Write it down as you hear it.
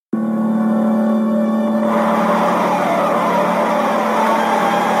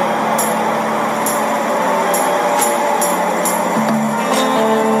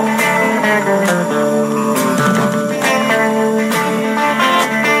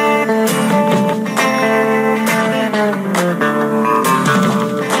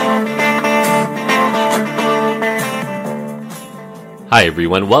Hi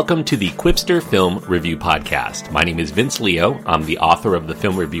everyone, welcome to the Quipster Film Review Podcast. My name is Vince Leo. I'm the author of the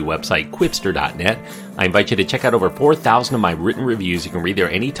film review website Quipster.net. I invite you to check out over 4,000 of my written reviews. You can read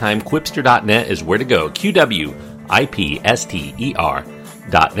there anytime. Quipster.net is where to go.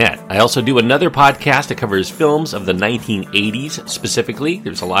 QWIPSTER.net. I also do another podcast that covers films of the 1980s specifically.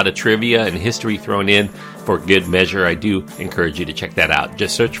 There's a lot of trivia and history thrown in for good measure. I do encourage you to check that out.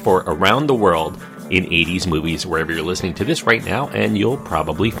 Just search for Around the World in 80s movies wherever you're listening to this right now, and you'll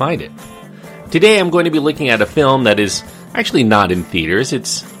probably find it. Today I'm going to be looking at a film that is actually not in theaters.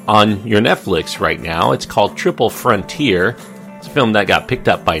 It's on your Netflix right now. It's called Triple Frontier. It's a film that got picked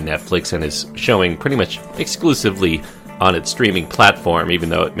up by Netflix and is showing pretty much exclusively on its streaming platform, even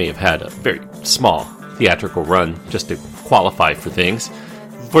though it may have had a very small theatrical run just to qualify for things.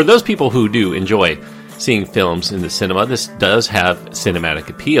 For those people who do enjoy seeing films in the cinema, this does have cinematic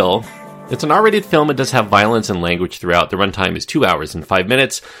appeal. It's an R-rated film. It does have violence and language throughout. The runtime is 2 hours and 5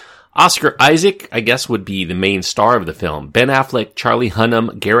 minutes. Oscar Isaac, I guess, would be the main star of the film. Ben Affleck, Charlie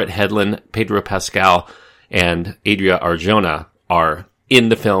Hunnam, Garrett Hedlund, Pedro Pascal, and Adria Arjona are in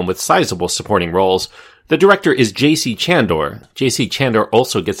the film with sizable supporting roles. The director is J.C. Chandor. J.C. Chandor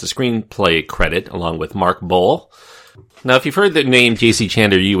also gets a screenplay credit along with Mark Boal. Now, if you've heard the name J.C.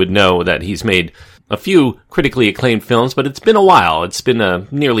 Chandor, you would know that he's made a few critically acclaimed films, but it's been a while. It's been a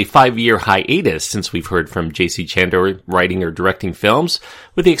nearly 5-year hiatus since we've heard from J.C. Chandor writing or directing films,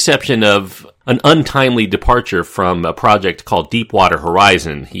 with the exception of an untimely departure from a project called Deepwater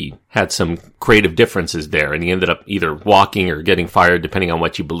Horizon. He had some creative differences there, and he ended up either walking or getting fired, depending on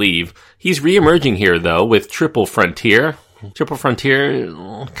what you believe. He's reemerging here, though, with Triple Frontier. Triple Frontier,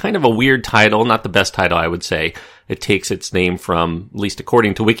 kind of a weird title, not the best title, I would say. It takes its name from, at least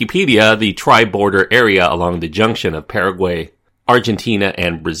according to Wikipedia, the tri-border area along the junction of Paraguay, Argentina,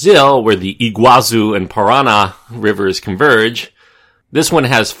 and Brazil, where the Iguazu and Parana rivers converge. This one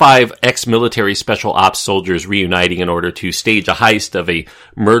has 5 ex-military special ops soldiers reuniting in order to stage a heist of a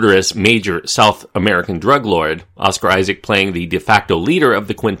murderous major South American drug lord. Oscar Isaac playing the de facto leader of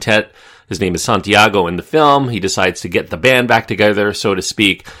the quintet. His name is Santiago in the film. He decides to get the band back together, so to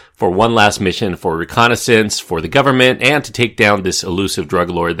speak, for one last mission for reconnaissance for the government and to take down this elusive drug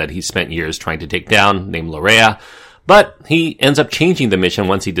lord that he spent years trying to take down, named Lorea. But he ends up changing the mission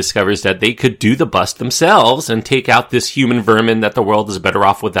once he discovers that they could do the bust themselves and take out this human vermin that the world is better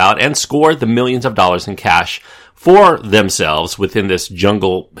off without and score the millions of dollars in cash for themselves within this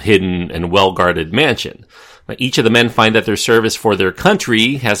jungle hidden and well-guarded mansion. Each of the men find that their service for their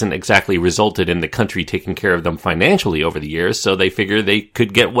country hasn't exactly resulted in the country taking care of them financially over the years, so they figure they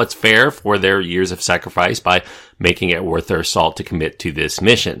could get what's fair for their years of sacrifice by making it worth their salt to commit to this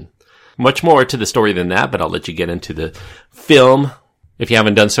mission. Much more to the story than that, but I'll let you get into the film if you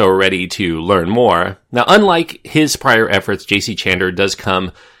haven't done so already to learn more. Now, unlike his prior efforts, J.C. Chandor does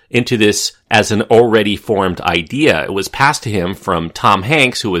come into this as an already formed idea. It was passed to him from Tom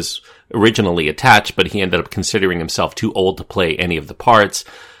Hanks, who was originally attached, but he ended up considering himself too old to play any of the parts.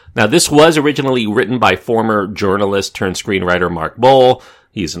 Now, this was originally written by former journalist turned screenwriter Mark Boal.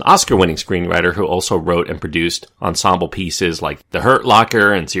 He's an Oscar-winning screenwriter who also wrote and produced ensemble pieces like The Hurt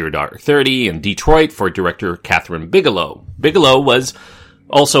Locker and Zero Dark 30 and Detroit for director Catherine Bigelow. Bigelow was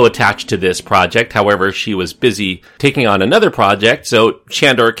also attached to this project. However, she was busy taking on another project, so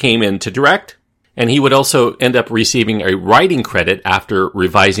Chandor came in to direct. And he would also end up receiving a writing credit after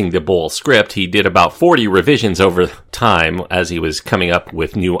revising the Boal script. He did about 40 revisions over time as he was coming up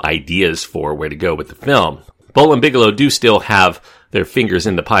with new ideas for where to go with the film. Boal and Bigelow do still have their fingers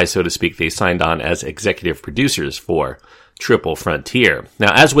in the pie, so to speak. They signed on as executive producers for Triple Frontier.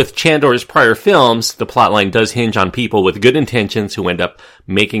 Now, as with Chandor's prior films, the plotline does hinge on people with good intentions who end up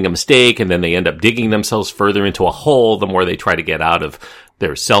making a mistake, and then they end up digging themselves further into a hole the more they try to get out of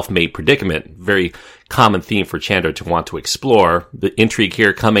their self-made predicament. Very common theme for Chandor to want to explore. The intrigue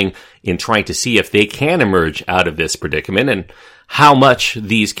here coming in trying to see if they can emerge out of this predicament and how much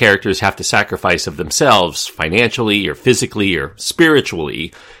these characters have to sacrifice of themselves financially or physically or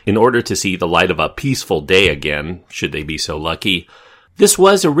spiritually in order to see the light of a peaceful day again, should they be so lucky. This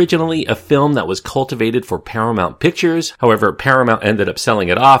was originally a film that was cultivated for Paramount Pictures. However, Paramount ended up selling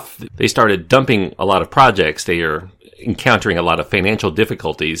it off. They started dumping a lot of projects. They are encountering a lot of financial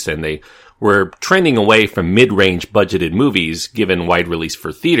difficulties, and they were trending away from mid-range budgeted movies given wide release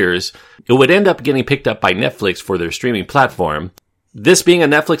for theaters. It would end up getting picked up by Netflix for their streaming platform. This being a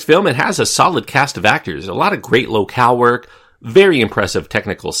Netflix film, it has a solid cast of actors, a lot of great locale work, very impressive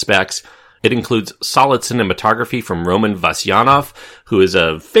technical specs. It includes solid cinematography from Roman Vasyanov, who is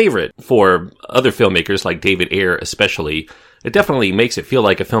a favorite for other filmmakers like David Ayer especially. It definitely makes it feel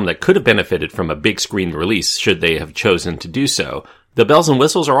like a film that could have benefited from a big screen release should they have chosen to do so. The bells and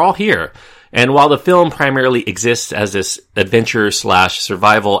whistles are all here. And while the film primarily exists as this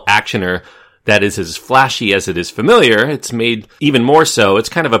adventure/survival actioner that is as flashy as it is familiar, it's made even more so. It's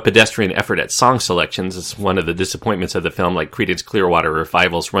kind of a pedestrian effort at song selections. It's one of the disappointments of the film, like Creedence Clearwater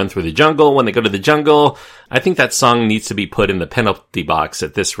Revival's Run Through the Jungle. When they go to the jungle, I think that song needs to be put in the penalty box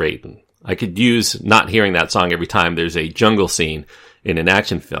at this rate. I could use not hearing that song every time there's a jungle scene in an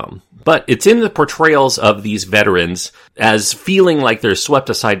action film. But it's in the portrayals of these veterans as feeling like they're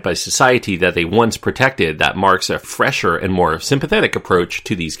swept aside by society that they once protected that marks a fresher and more sympathetic approach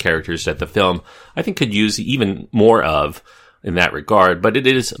to these characters that the film, I think, could use even more of in that regard. But it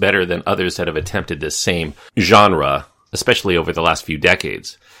is better than others that have attempted this same genre, especially over the last few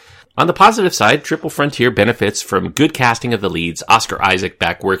decades. On the positive side, Triple Frontier benefits from good casting of the leads. Oscar Isaac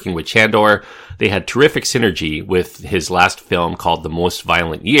back working with Chandor. They had terrific synergy with his last film called The Most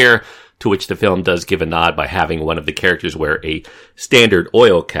Violent Year, to which the film does give a nod by having one of the characters wear a Standard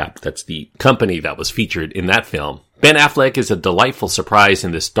oil cap. That's the company that was featured in that film. Ben Affleck is a delightful surprise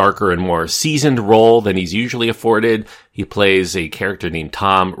in this darker and more seasoned role than he's usually afforded. He plays a character named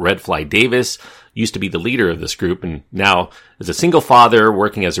Tom Redfly Davis, used to be the leader of this group, and now is a single father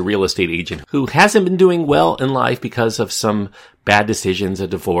working as a real estate agent who hasn't been doing well in life because of some bad decisions, a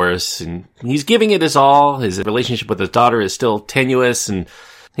divorce, and he's giving it his all. His relationship with his daughter is still tenuous, and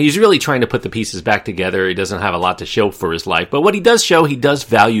he's really trying to put the pieces back together. He doesn't have a lot to show for his life, but what he does show, he does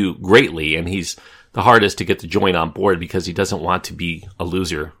value greatly, and he's the hardest to get to join on board because he doesn't want to be a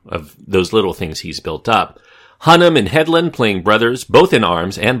loser of those little things he's built up. Hunnam and Hedlund, playing brothers, both in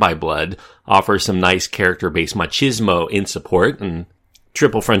arms and by blood, offer some nice character-based machismo in support, and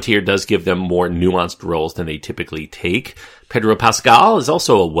Triple Frontier does give them more nuanced roles than they typically take. Pedro Pascal is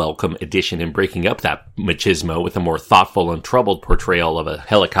also a welcome addition in breaking up that machismo with a more thoughtful and troubled portrayal of a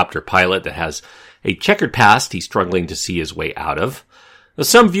helicopter pilot that has a checkered past he's struggling to see his way out of. Now,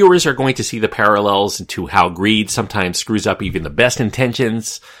 some viewers are going to see the parallels to how greed sometimes screws up even the best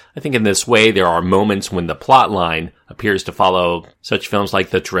intentions. I think in this way, there are moments when the plot line appears to follow such films like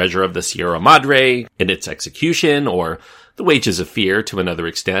The Treasure of the Sierra Madre in its execution, or The Wages of Fear to another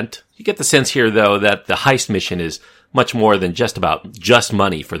extent. You get the sense here, though, that the heist mission is much more than just about just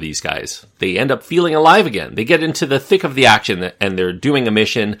money for these guys. They end up feeling alive again. They get into the thick of the action, and they're doing a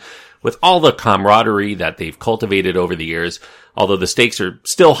mission with all the camaraderie that they've cultivated over the years, although the stakes are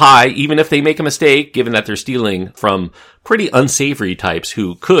still high, even if they make a mistake, given that they're stealing from pretty unsavory types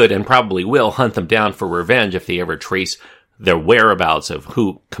who could and probably will hunt them down for revenge if they ever trace their whereabouts of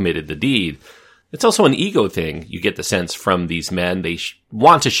who committed the deed. It's also an ego thing. You get the sense from these men. They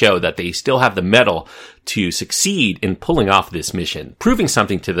want to show that they still have the mettle to succeed in pulling off this mission, proving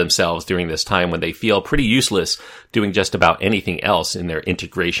something to themselves during this time when they feel pretty useless doing just about anything else in their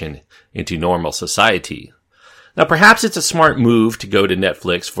integration into normal society. Now, perhaps it's a smart move to go to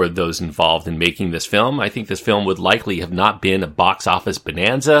Netflix for those involved in making this film. I think this film would likely have not been a box office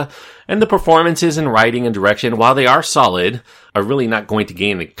bonanza, and the performances and writing and direction, while they are solid, are really not going to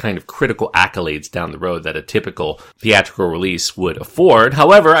gain the kind of critical accolades down the road that a typical theatrical release would afford.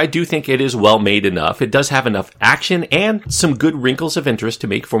 However, I do think it is well made enough. It does have enough action and some good wrinkles of interest to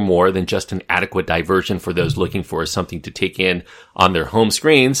make for more than just an adequate diversion for those looking for something to take in on their home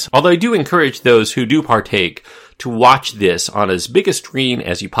screens. Although I do encourage those who do partake to watch this on as big a screen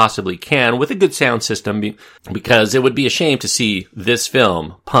as you possibly can with a good sound system, because it would be a shame to see this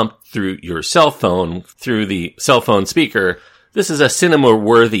film pumped through your cell phone, through the cell phone speaker. This is a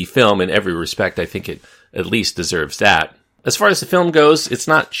cinema-worthy film in every respect. I think it at least deserves that. As far as the film goes, it's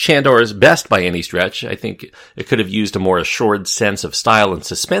not Chandor's best by any stretch. I think it could have used a more assured sense of style and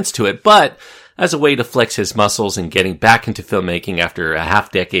suspense to it, but as a way to flex his muscles in getting back into filmmaking after a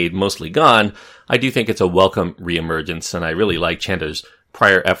half-decade mostly gone, I do think it's a welcome reemergence, and I really like Chandor's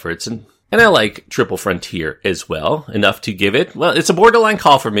prior efforts, and I like Triple Frontier as well, enough to give it, well, it's a borderline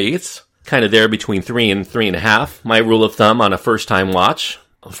call for me. It's kind of there between 3 and 3.5. My rule of thumb on a first-time watch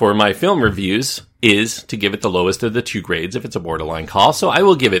for my film reviews is to give it the lowest of the 2 grades if it's a borderline call, so I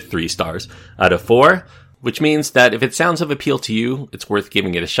will give it 3 stars out of 4. Which means that if it sounds of appeal to you, it's worth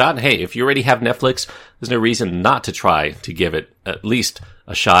giving it a shot. Hey, if you already have Netflix, there's no reason not to try to give it at least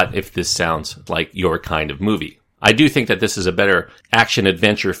a shot if this sounds like your kind of movie. I do think that this is a better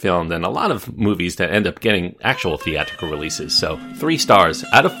action-adventure film than a lot of movies that end up getting actual theatrical releases. So 3 stars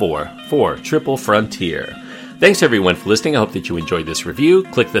out of 4 for Triple Frontier. Thanks everyone for listening. I hope that you enjoyed this review.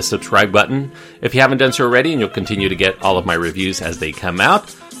 Click the subscribe button if you haven't done so already, and you'll continue to get all of my reviews as they come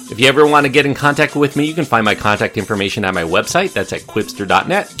out. If you ever want to get in contact with me, you can find my contact information at my website. That's at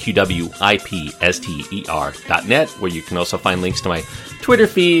quipster.net, QWIPSTER.net, where you can also find links to my Twitter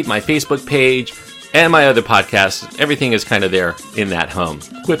feed, my Facebook page, and my other podcasts. Everything is kind of there in that home,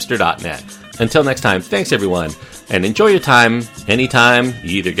 quipster.net. Until next time, thanks everyone, and enjoy your time anytime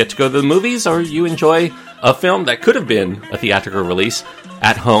you either get to go to the movies or you enjoy a film that could have been a theatrical release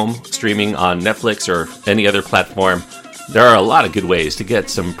at home, streaming on Netflix or any other platform. There are a lot of good ways to get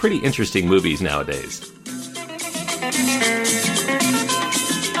some pretty interesting movies nowadays.